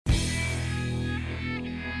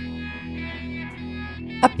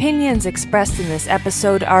Opinions expressed in this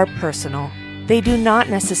episode are personal. They do not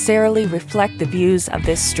necessarily reflect the views of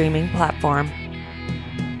this streaming platform.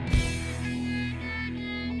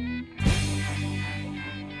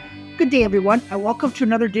 Good day, everyone, and welcome to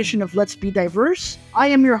another edition of Let's Be Diverse. I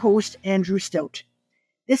am your host, Andrew Stout.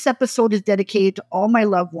 This episode is dedicated to all my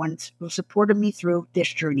loved ones who have supported me through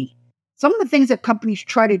this journey. Some of the things that companies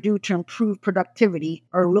try to do to improve productivity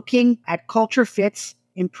are looking at culture fits,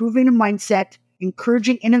 improving the mindset,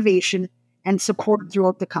 encouraging innovation, and support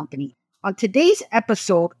throughout the company. On today's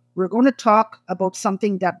episode, we're going to talk about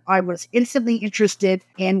something that I was instantly interested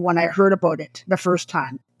in when I heard about it the first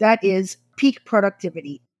time. That is peak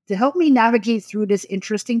productivity. To help me navigate through this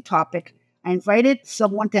interesting topic, I invited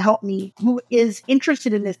someone to help me who is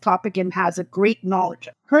interested in this topic and has a great knowledge.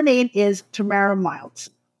 Her name is Tamara Miles.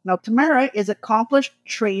 Now, Tamara is an accomplished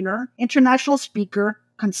trainer, international speaker,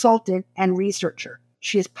 consultant, and researcher.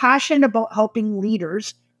 She is passionate about helping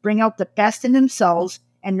leaders bring out the best in themselves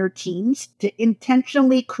and their teams to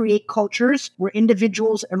intentionally create cultures where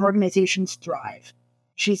individuals and organizations thrive.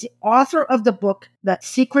 She's the author of the book, The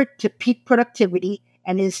Secret to Peak Productivity,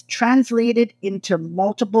 and is translated into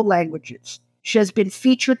multiple languages. She has been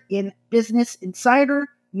featured in Business Insider,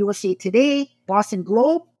 USA Today, Boston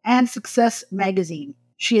Globe, and Success Magazine.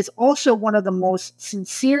 She is also one of the most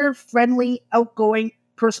sincere, friendly, outgoing,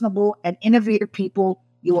 personable, and innovative people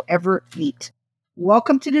you will ever meet.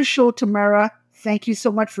 Welcome to the show, Tamara. Thank you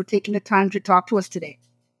so much for taking the time to talk to us today.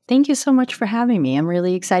 Thank you so much for having me. I'm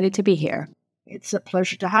really excited to be here. It's a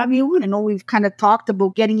pleasure to have you. I know we've kind of talked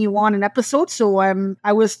about getting you on an episode, so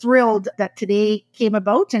I was thrilled that today came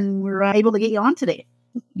about and we're able to get you on today.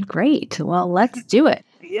 Great. Well, let's do it.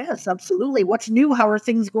 Yes, absolutely. What's new? How are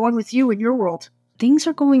things going with you in your world? Things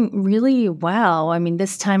are going really well. I mean,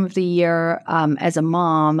 this time of the year, as a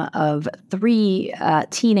mom of three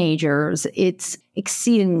teenagers, it's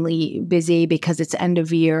exceedingly busy because it's end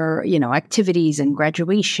of year, activities and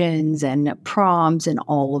graduations and proms and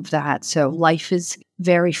all of that. So life is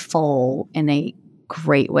very full in a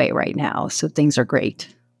great way right now. So things are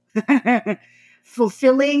great.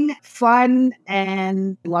 Fulfilling, fun,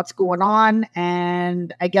 and lots going on.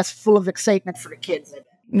 And I guess full of excitement for the kids.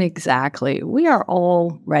 Exactly. We are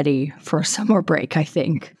all ready for a summer break, I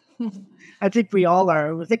think. I think we all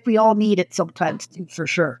are. I think we all need it sometimes, for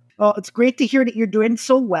sure. Well, it's great to hear that you're doing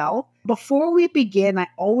so well. Before we begin, I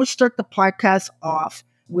always start the podcast off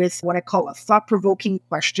with what I call a thought-provoking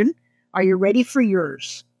question. Are you ready for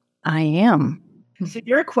yours? I am. So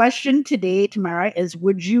your question today, Tamara, is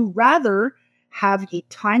would you rather have a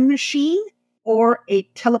time machine or a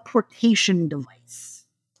teleportation device?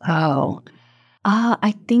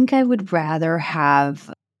 I think I would rather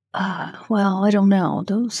have, I don't know.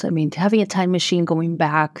 Having a time machine, going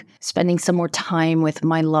back, spending some more time with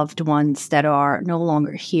my loved ones that are no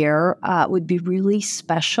longer here would be really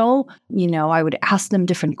special. I would ask them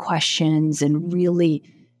different questions and really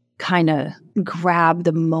kind of grab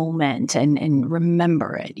the moment and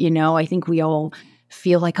remember it. I think we all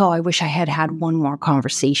feel like, I wish I had one more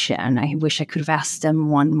conversation. I wish I could have asked them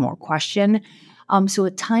one more question. So a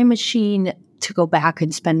time machine to go back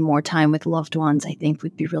and spend more time with loved ones, I think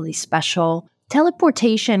would be really special.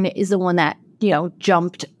 Teleportation is the one that,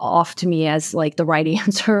 jumped off to me as like the right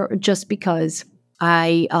answer, just because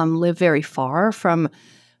I live very far from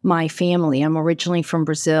my family. I'm originally from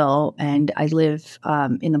Brazil and I live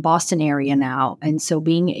in the Boston area now. And so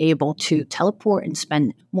being able to teleport and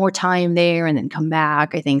spend more time there and then come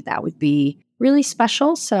back, I think that would be really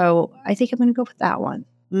special. So I think I'm going to go with that one.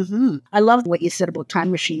 Mm-hmm. I love what you said about time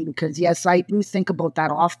machine because, yes, I do think about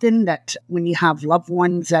that often, that when you have loved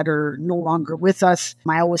ones that are no longer with us,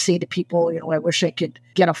 I always say to people, I wish I could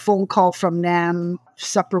get a phone call from them,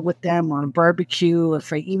 supper with them or a barbecue,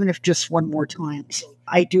 even if just one more time. So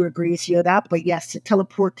I do agree with you on that. But yes, the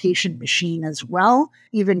teleportation machine as well,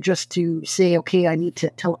 even just to say, okay, I need to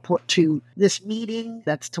teleport to this meeting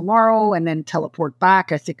that's tomorrow and then teleport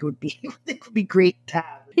back. I think it would be great to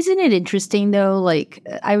have. Isn't it interesting, though? Like,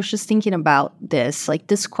 I was just thinking about this. Like,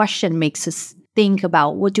 this question makes us think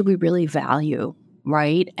about what do we really value,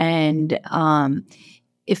 right? And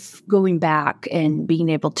if going back and being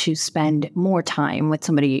able to spend more time with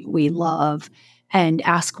somebody we love and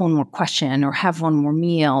ask one more question or have one more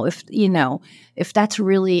meal, if that's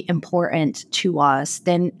really important to us,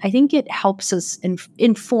 then I think it helps us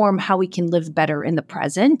inform how we can live better in the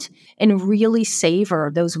present and really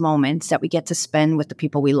savor those moments that we get to spend with the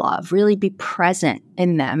people we love. Really be present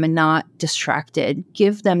in them and not distracted.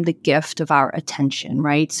 Give them the gift of our attention,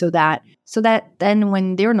 right? So that then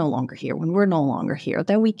when they're no longer here, when we're no longer here,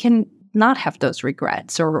 that we can not have those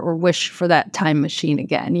regrets or wish for that time machine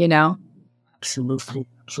again, Absolutely.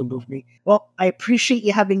 Absolutely. Well, I appreciate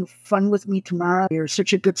you having fun with me tomorrow. You're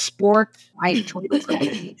such a good sport. I enjoy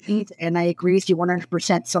it. And I agree with you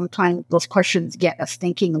 100%. Sometimes those questions get us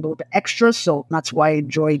thinking a little bit extra. So that's why I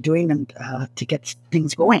enjoy doing them to get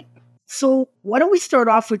things going. So why don't we start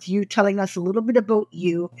off with you telling us a little bit about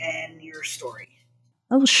you and your story?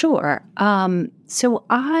 Oh, sure. So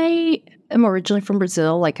I am originally from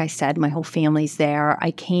Brazil. Like I said, my whole family's there.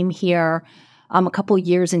 I came here a couple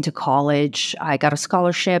years into college. I got a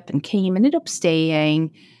scholarship and ended up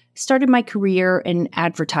staying, started my career in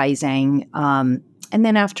advertising. And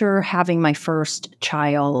then after having my first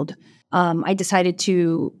child, I decided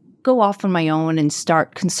to go off on my own and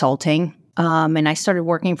start consulting. And I started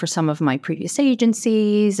working for some of my previous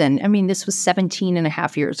agencies. And I mean, this was 17 and a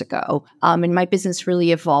half years ago. And my business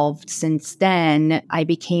really evolved since then. I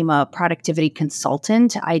became a productivity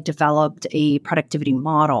consultant. I developed a productivity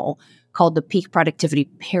model called the Peak Productivity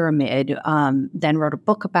Pyramid, then wrote a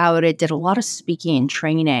book about it, did a lot of speaking and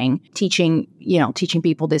training, teaching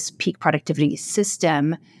people this peak productivity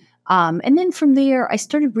system. And then from there, I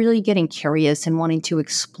started really getting curious and wanting to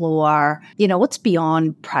explore, what's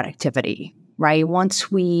beyond productivity, right?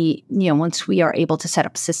 Once we are able to set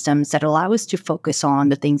up systems that allow us to focus on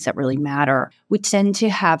the things that really matter, we tend to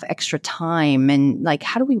have extra time. And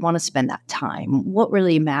how do we want to spend that time? What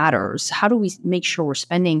really matters? How do we make sure we're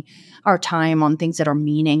spending our time on things that are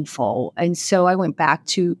meaningful? And so I went back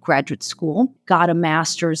to graduate school, got a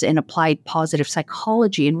master's in applied positive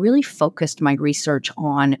psychology, and really focused my research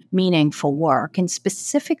on meaningful work and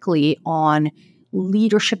specifically on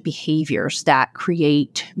leadership behaviors that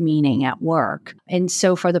create meaning at work. And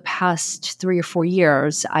so for the past 3 or 4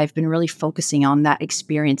 years, I've been really focusing on that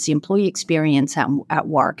experience, the employee experience at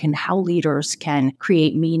work, and how leaders can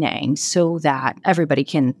create meaning so that everybody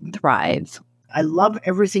can thrive. I love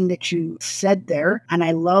everything that you said there. And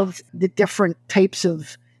I love the different types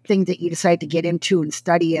of things that you decide to get into and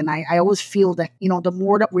study. And I always feel that, the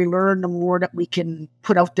more that we learn, the more that we can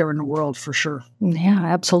put out there in the world, for sure. Yeah,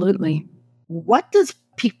 absolutely. What does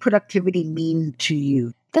peak productivity mean to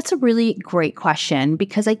you? That's a really great question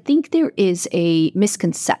because I think there is a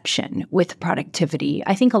misconception with productivity.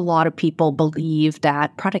 I think a lot of people believe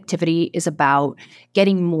that productivity is about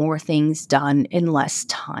getting more things done in less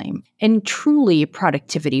time. And truly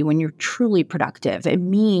productivity, when you're truly productive, it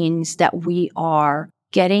means that we are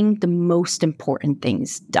getting the most important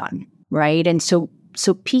things done, right? And so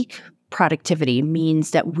peak productivity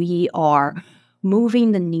means that we are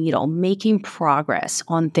moving the needle, making progress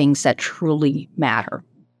on things that truly matter.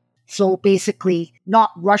 So basically, not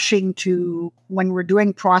rushing to when we're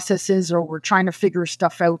doing processes or we're trying to figure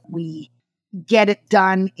stuff out, we get it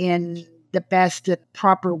done in the best and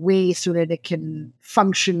proper way so that it can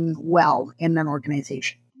function well in an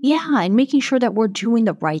organization. Yeah, and making sure that we're doing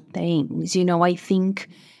the right things. I think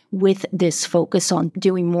with this focus on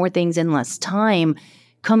doing more things in less time,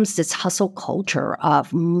 comes this hustle culture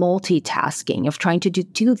of multitasking, of trying to do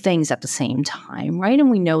two things at the same time, right?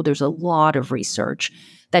 And we know there's a lot of research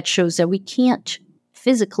that shows that we can't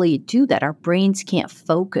physically do that. Our brains can't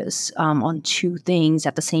focus on two things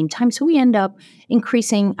at the same time. So we end up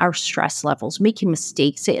increasing our stress levels, making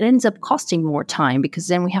mistakes. It ends up costing more time because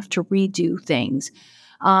then we have to redo things.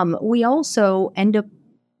 We also end up,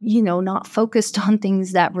 not focused on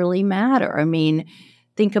things that really matter. I mean,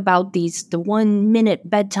 think about the 1-minute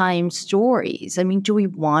bedtime stories. I mean, do we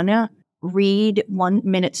want to read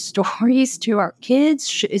 1-minute stories to our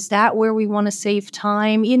kids? Is that where we want to save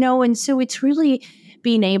time? And so it's really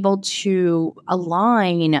being able to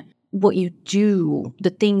align what you do, the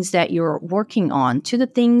things that you're working on, to the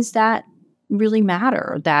things that really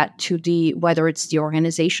matter, whether it's the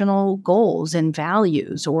organizational goals and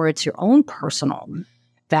values, or it's your own personal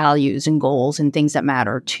values and goals and things that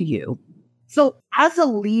matter to you. So as a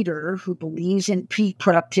leader who believes in peak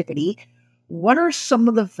productivity, what are some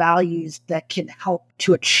of the values that can help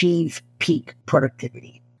to achieve peak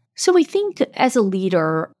productivity? So I think as a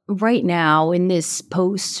leader right now in this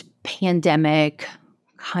post-pandemic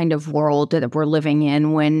kind of world that we're living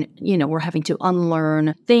in, when, we're having to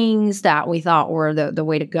unlearn things that we thought were the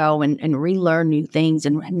way to go and relearn new things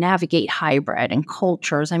and navigate hybrid and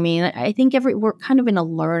cultures. I mean, I think we're kind of in a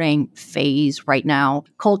learning phase right now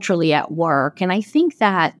culturally at work. And I think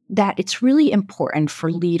that it's really important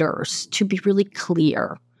for leaders to be really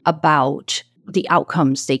clear about the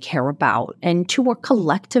outcomes they care about, and to work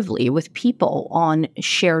collectively with people on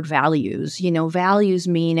shared values. Values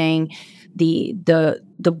meaning the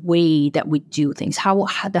way that we do things. How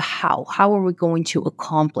are we going to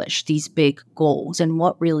accomplish these big goals, and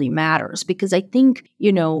what really matters? Because I think,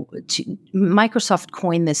 Microsoft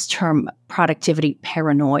coined this term productivity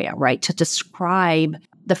paranoia, right? To describe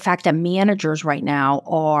the fact that managers right now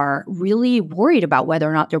are really worried about whether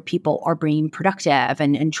or not their people are being productive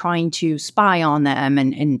and trying to spy on them.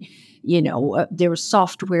 And there's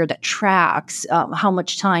software that tracks how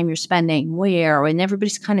much time you're spending where, and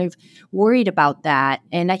everybody's kind of worried about that.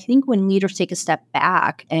 And I think when leaders take a step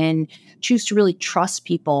back and choose to really trust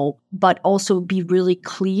people, but also be really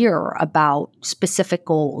clear about specific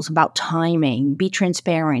goals, about timing, be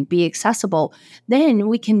transparent, be accessible, then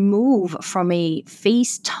we can move from a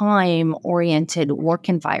face-time-oriented work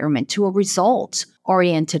environment to a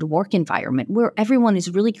result-oriented work environment where everyone is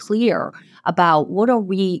really clear about what are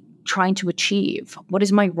we trying to achieve? What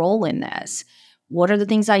is my role in this? What are the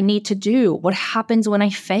things I need to do? What happens when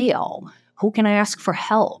I fail? Who can I ask for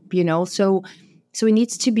help? So it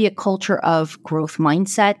needs to be a culture of growth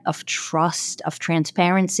mindset, of trust, of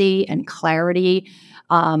transparency and clarity.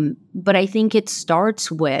 But I think it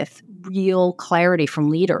starts with real clarity from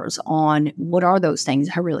leaders on what are those things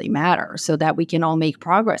that really matter so that we can all make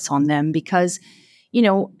progress on them. Because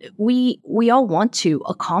we all want to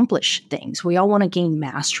accomplish things. We all want to gain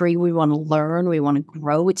mastery. We want to learn. We want to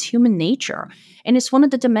grow. It's human nature. And it's one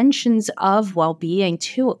of the dimensions of well-being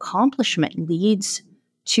too. Accomplishment leads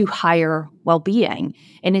to higher well-being.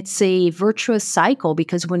 And it's a virtuous cycle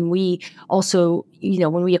because when we also,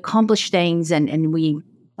 when we accomplish things and we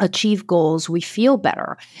achieve goals, we feel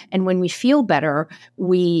better. And when we feel better,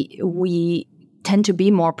 we tend to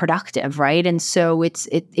be more productive, right? And so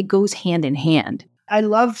it goes hand in hand. I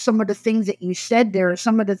love some of the things that you said there.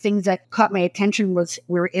 Some of the things that caught my attention was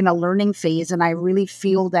we're in a learning phase. And I really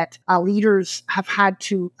feel that leaders have had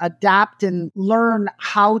to adapt and learn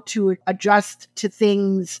how to adjust to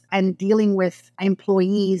things and dealing with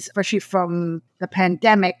employees, especially from the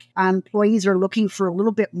pandemic. Employees are looking for a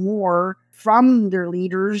little bit more from their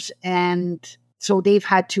leaders, and so they've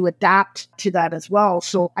had to adapt to that as well.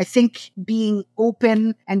 So I think being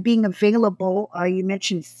open and being available, you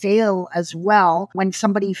mentioned fail as well. When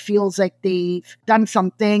somebody feels like they've done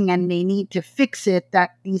something and they need to fix it,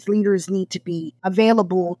 that these leaders need to be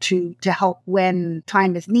available to help when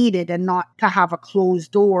time is needed and not to have a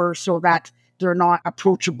closed door so that they're not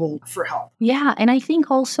approachable for help. Yeah. And I think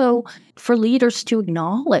also for leaders to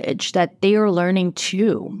acknowledge that they are learning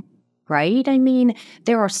too. Right? I mean,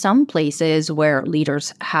 there are some places where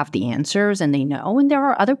leaders have the answers and they know, and there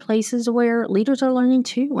are other places where leaders are learning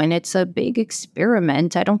too. And it's a big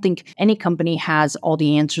experiment. I don't think any company has all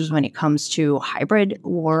the answers when it comes to hybrid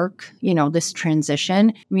work, this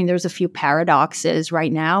transition. I mean, there's a few paradoxes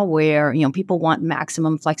right now where, people want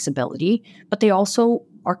maximum flexibility, but they also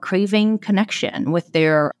are craving connection with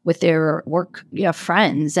their work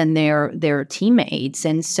friends and their teammates.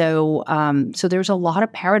 And so there's a lot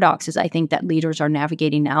of paradoxes, I think, that leaders are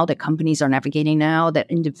navigating now, that companies are navigating now, that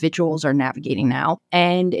individuals are navigating now.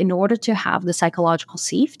 And in order to have the psychological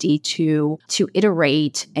safety to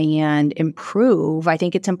iterate and improve, I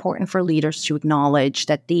think it's important for leaders to acknowledge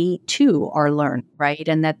that they too are learning, right?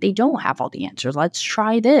 And that they don't have all the answers. Let's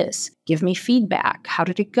try this. Give me feedback. How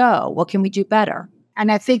did it go? What can we do better? And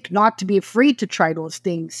I think not to be afraid to try those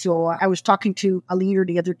things. So I was talking to a leader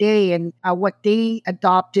the other day, and what they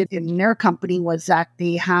adopted in their company was that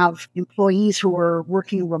they have employees who are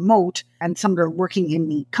working remote, and some that are working in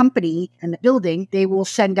the company and the building. They will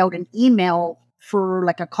send out an email for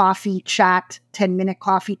like a coffee chat, 10-minute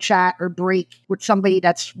coffee chat or break with somebody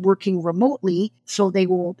that's working remotely. So they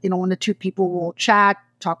will, when the two people will chat,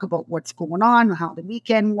 talk about what's going on, how the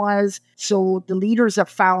weekend was. So the leaders have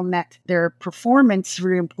found that their performance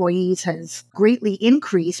for employees has greatly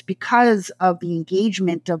increased because of the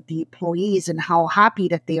engagement of the employees and how happy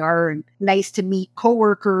that they are, and nice to meet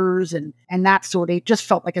coworkers and that. So they just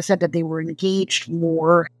felt, like I said, that they were engaged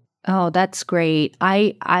more. Oh, that's great.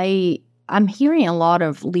 I'm hearing a lot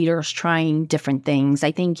of leaders trying different things.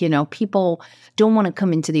 I think, people don't want to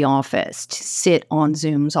come into the office to sit on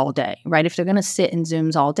Zooms all day, right? If they're going to sit in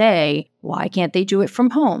Zooms all day, why can't they do it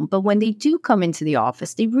from home? But when they do come into the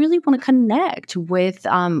office, they really want to connect with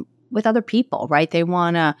other people, right? They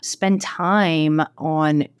want to spend time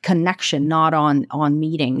on connection, not on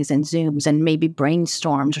meetings and Zooms and maybe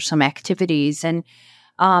brainstorms or some activities. And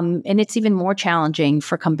And it's even more challenging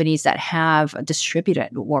for companies that have a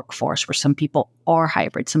distributed workforce where some people are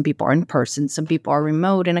hybrid, some people are in person, some people are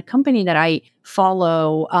remote. And a company that I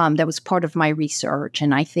follow that was part of my research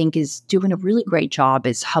and I think is doing a really great job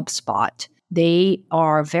is HubSpot. They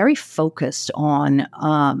are very focused on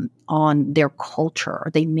their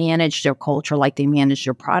culture. They manage their culture like they manage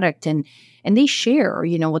their product, and they share,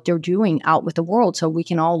 what they're doing out with the world, so we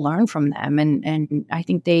can all learn from them. And I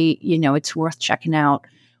think they, it's worth checking out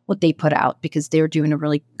what they put out because they're doing a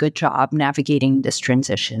really good job navigating this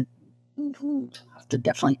transition. Mm-hmm. Have to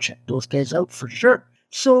definitely check those guys out for sure.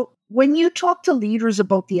 So, when you talk to leaders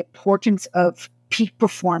about the importance of peak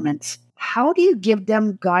performance, how do you give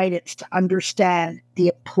them guidance to understand the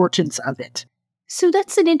importance of it? So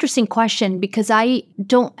that's an interesting question because I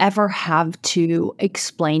don't ever have to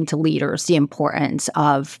explain to leaders the importance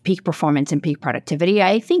of peak performance and peak productivity.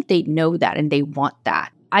 I think they know that and they want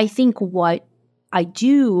that. I think what I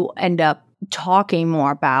do end up talking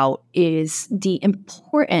more about is the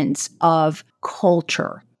importance of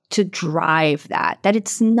culture to drive that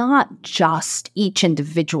it's not just each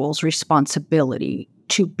individual's responsibility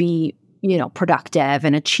to be productive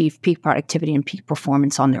and achieve peak productivity and peak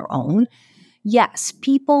performance on their own. Yes,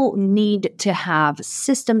 people need to have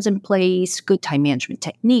systems in place, good time management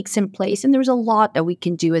techniques in place, and there's a lot that we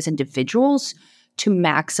can do as individuals to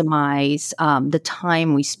maximize the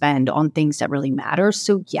time we spend on things that really matter.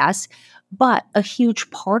 So yes, but a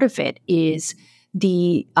huge part of it is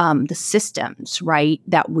the systems, right,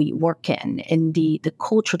 that we work in and the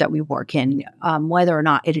culture that we work in, whether or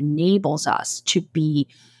not it enables us to be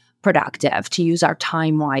productive, to use our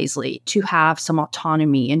time wisely, to have some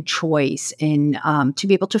autonomy and choice, and to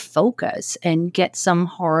be able to focus and get some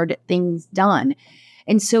hard things done.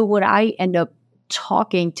 And so what I end up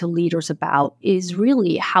talking to leaders about is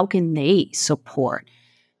really how can they support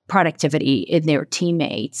productivity in their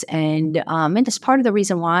teammates. And that's part of the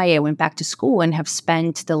reason why I went back to school and have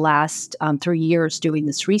spent the last 3 years doing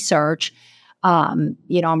this research.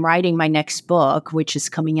 I'm writing my next book, which is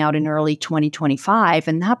coming out in early 2025.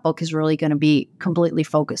 And that book is really going to be completely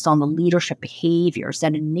focused on the leadership behaviors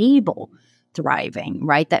that enable thriving,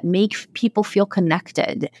 right? That make people feel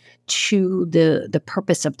connected to the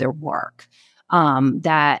purpose of their work,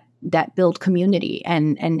 that build community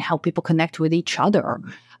and help people connect with each other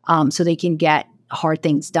so they can get hard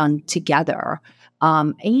things done together.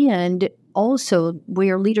 And also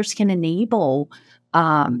where leaders can enable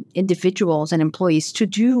individuals and employees to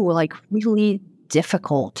do like really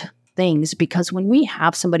difficult things, because when we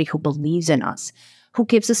have somebody who believes in us, who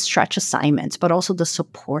gives us stretch assignments, but also the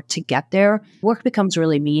support to get there, work becomes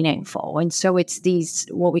really meaningful. And so it's these,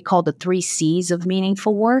 what we call the 3 C's of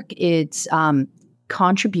meaningful work. It's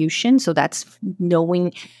contribution. So that's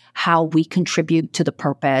knowing how we contribute to the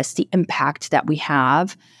purpose, the impact that we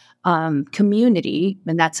have. Community,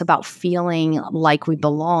 and that's about feeling like we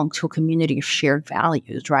belong to a community of shared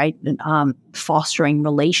values, right? And, fostering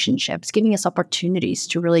relationships, giving us opportunities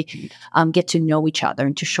to really get to know each other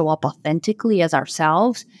and to show up authentically as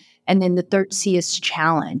ourselves. And then the 3rd C is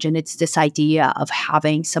challenge. And it's this idea of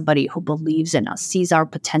having somebody who believes in us, sees our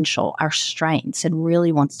potential, our strengths, and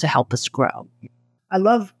really wants to help us grow. I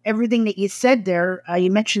love everything that you said there. You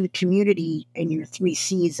mentioned the community in your 3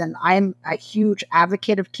 C's, and I'm a huge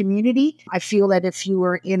advocate of community. I feel that if you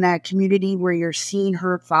are in a community where you're seen,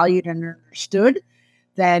 heard, valued, and understood,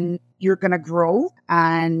 then you're going to grow,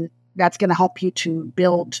 and that's going to help you to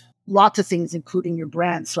build lots of things, including your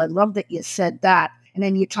brand. So I love that you said that. And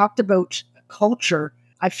then you talked about culture.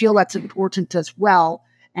 I feel that's important as well.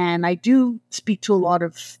 And I do speak to a lot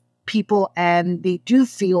of people, and they do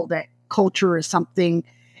feel that culture is something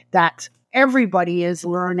that everybody is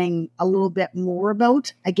learning a little bit more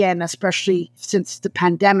about. Again, especially since the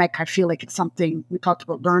pandemic, I feel like it's something we talked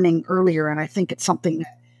about learning earlier, and I think it's something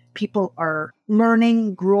that people are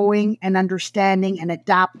learning, growing, and understanding and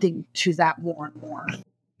adapting to that more and more.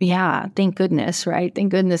 Yeah, thank goodness, right?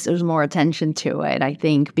 Thank goodness there's more attention to it, I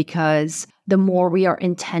think, because the more we are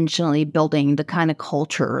intentionally building the kind of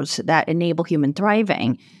cultures that enable human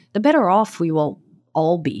thriving, the better off we will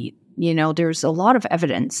all be. There's a lot of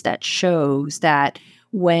evidence that shows that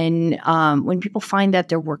when people find that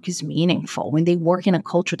their work is meaningful, when they work in a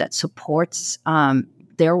culture that supports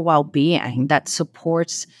their well-being, that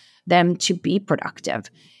supports them to be productive,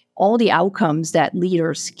 all the outcomes that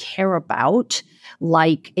leaders care about,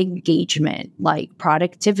 like engagement, like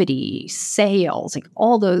productivity, sales, like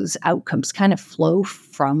all those outcomes kind of flow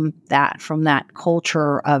from that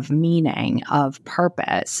culture of meaning, of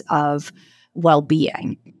purpose, of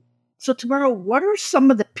well-being. So Tamara, what are some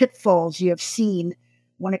of the pitfalls you have seen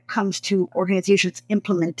when it comes to organizations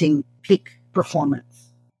implementing peak performance?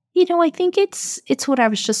 I think it's what I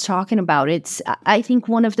was just talking about. I think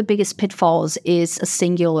one of the biggest pitfalls is a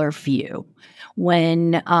singular view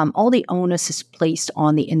when all the onus is placed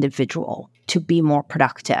on the individual to be more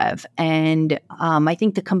productive. And I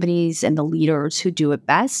think the companies and the leaders who do it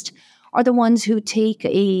best are the ones who take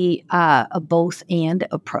a both and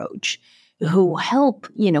approach, who help,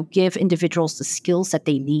 give individuals the skills that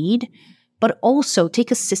they need, but also take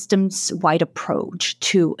a systems-wide approach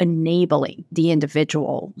to enabling the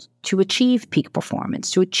individual to achieve peak performance,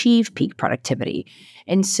 to achieve peak productivity.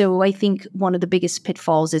 And so I think one of the biggest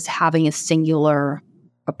pitfalls is having a singular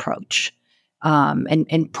approach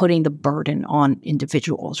and putting the burden on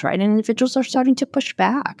individuals, right? And individuals are starting to push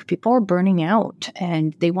back. People are burning out,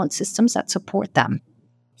 and they want systems that support them.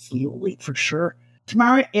 Absolutely, for sure.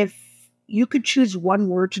 Tamara, if you could choose one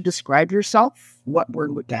word to describe yourself, what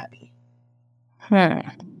word would that be?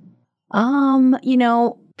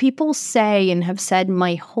 People say and have said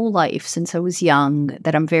my whole life since I was young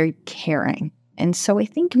that I'm very caring. And so I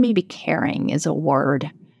think maybe caring is a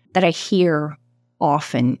word that I hear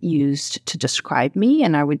often used to describe me.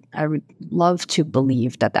 And I would love to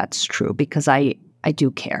believe that that's true, because I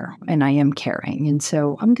do care and I am caring. And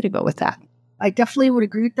so I'm going to go with that. I definitely would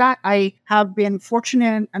agree with that. I have been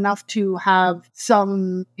fortunate enough to have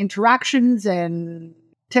some interactions and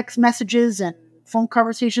text messages and phone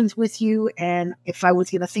conversations with you. And if I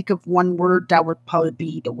was going to think of one word, that would probably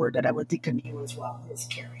be the word that I would think of you as well, is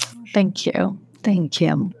caring. Thank you. Thank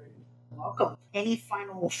you. Welcome. Any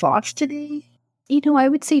final thoughts today? I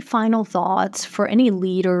would say final thoughts for any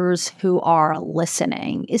leaders who are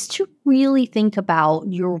listening is to really think about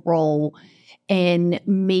your role in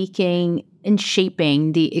making and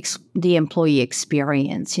shaping the employee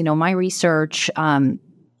experience. My research,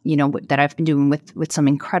 that I've been doing with some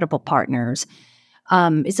incredible partners,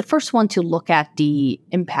 is the first one to look at the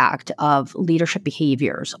impact of leadership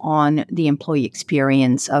behaviors on the employee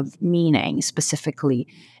experience of meaning specifically.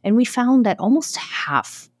 And we found that almost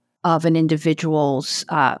half of an individual's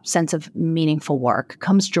sense of meaningful work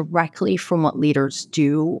comes directly from what leaders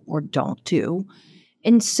do or don't do.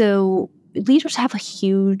 And so leaders have a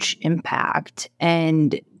huge impact.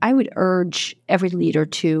 And I would urge every leader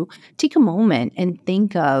to take a moment and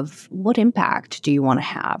think of, what impact do you want to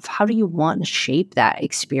have? How do you want to shape that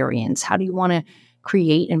experience? How do you want to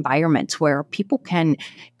create environments where people can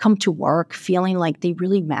come to work feeling like they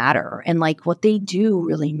really matter and like what they do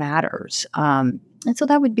really matters? And so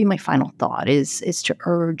that would be my final thought, is to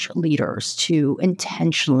urge leaders to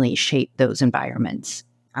intentionally shape those environments.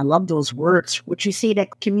 I love those words. Would you say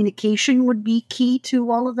that communication would be key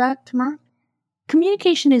to all of that, Tamara?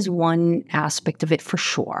 Communication is one aspect of it for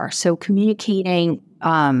sure. So communicating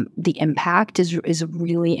the impact is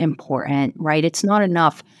really important, right? It's not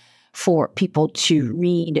enough for people to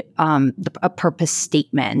read a purpose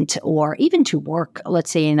statement or even to work,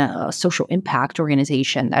 let's say, in a social impact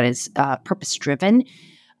organization that is purpose-driven.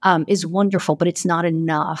 Is wonderful, but it's not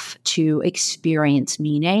enough to experience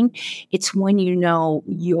meaning. It's when you know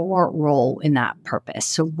your role in that purpose.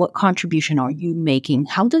 So what contribution are you making?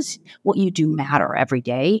 How does what you do matter every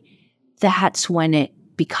day? That's when it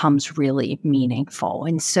becomes really meaningful.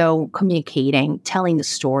 And so communicating, telling the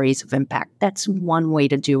stories of impact, that's one way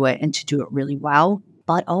to do it, and to do it really well.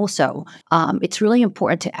 But also, it's really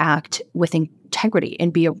important to act with integrity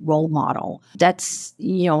and be a role model. That's,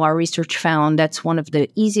 our research found that's one of the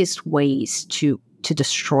easiest ways to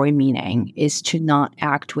destroy meaning, is to not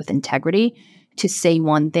act with integrity, to say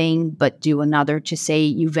one thing but do another, to say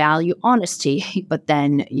you value honesty, but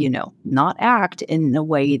then, not act in a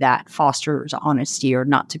way that fosters honesty, or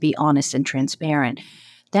not to be honest and transparent.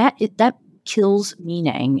 That kills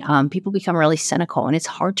meaning. People become really cynical, and it's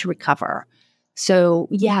hard to recover. So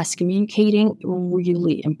yes, communicating,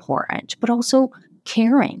 really important, but also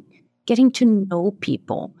caring, getting to know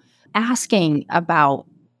people, asking about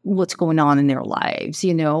what's going on in their lives,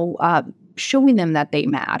 showing them that they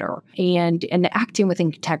matter, and acting with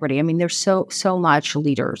integrity. I mean, there's so much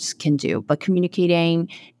leaders can do, but communicating,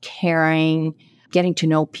 caring, getting to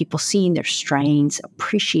know people, seeing their strengths,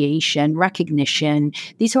 appreciation, recognition,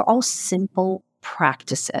 these are all simple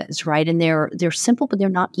practices, right? And they're simple, but they're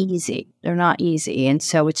not easy. And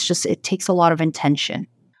so it takes a lot of intention.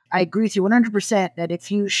 I agree with you 100% that if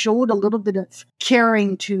you showed a little bit of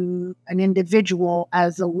caring to an individual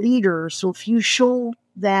as a leader, so if you show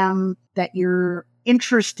them that you're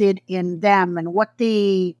interested in them and what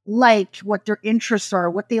they like, what their interests are,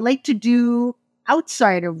 what they like to do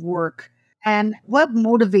outside of work, and what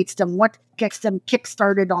motivates them, what gets them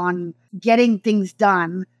kickstarted on getting things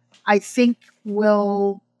done, I think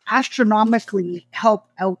will astronomically help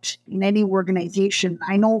out in any organization.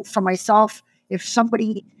 I know for myself, if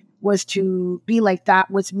somebody was to be like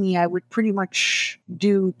that with me, I would pretty much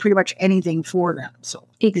do anything for them. So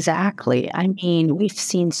exactly. I mean, we've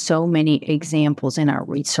seen so many examples in our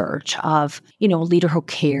research of, a leader who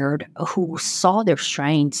cared, who saw their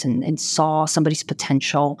strengths and saw somebody's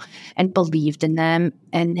potential and believed in them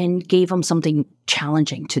and then gave them something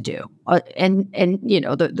challenging to do.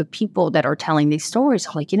 The people that are telling these stories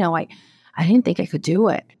are like, I didn't think I could do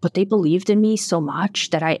it, but they believed in me so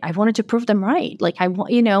much that I wanted to prove them right. Like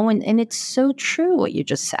and it's so true what you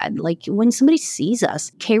just said. Like when somebody sees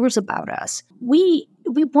us, cares about us, we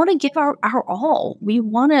want to give our all. We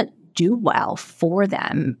want to do well for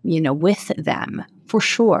them, with them, for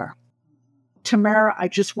sure. Tamara, I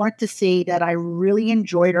just want to say that I really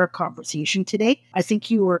enjoyed our conversation today. I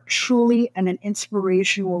think you are truly an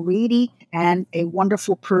inspirational lady and a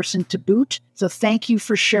wonderful person to boot. So thank you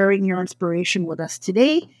for sharing your inspiration with us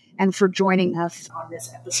today and for joining us on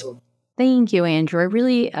this episode. Thank you, Andrew. I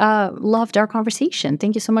really loved our conversation.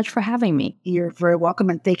 Thank you so much for having me. You're very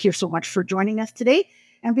welcome, and thank you so much for joining us today.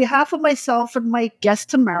 On behalf of myself and my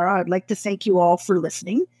guest, Tamara, I'd like to thank you all for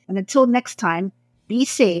listening. And until next time, be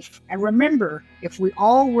safe, and remember, if we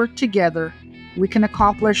all work together, we can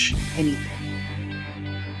accomplish anything.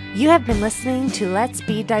 You have been listening to Let's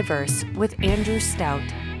Be Diverse with Andrew Stout.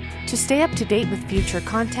 To stay up to date with future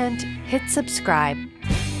content, hit subscribe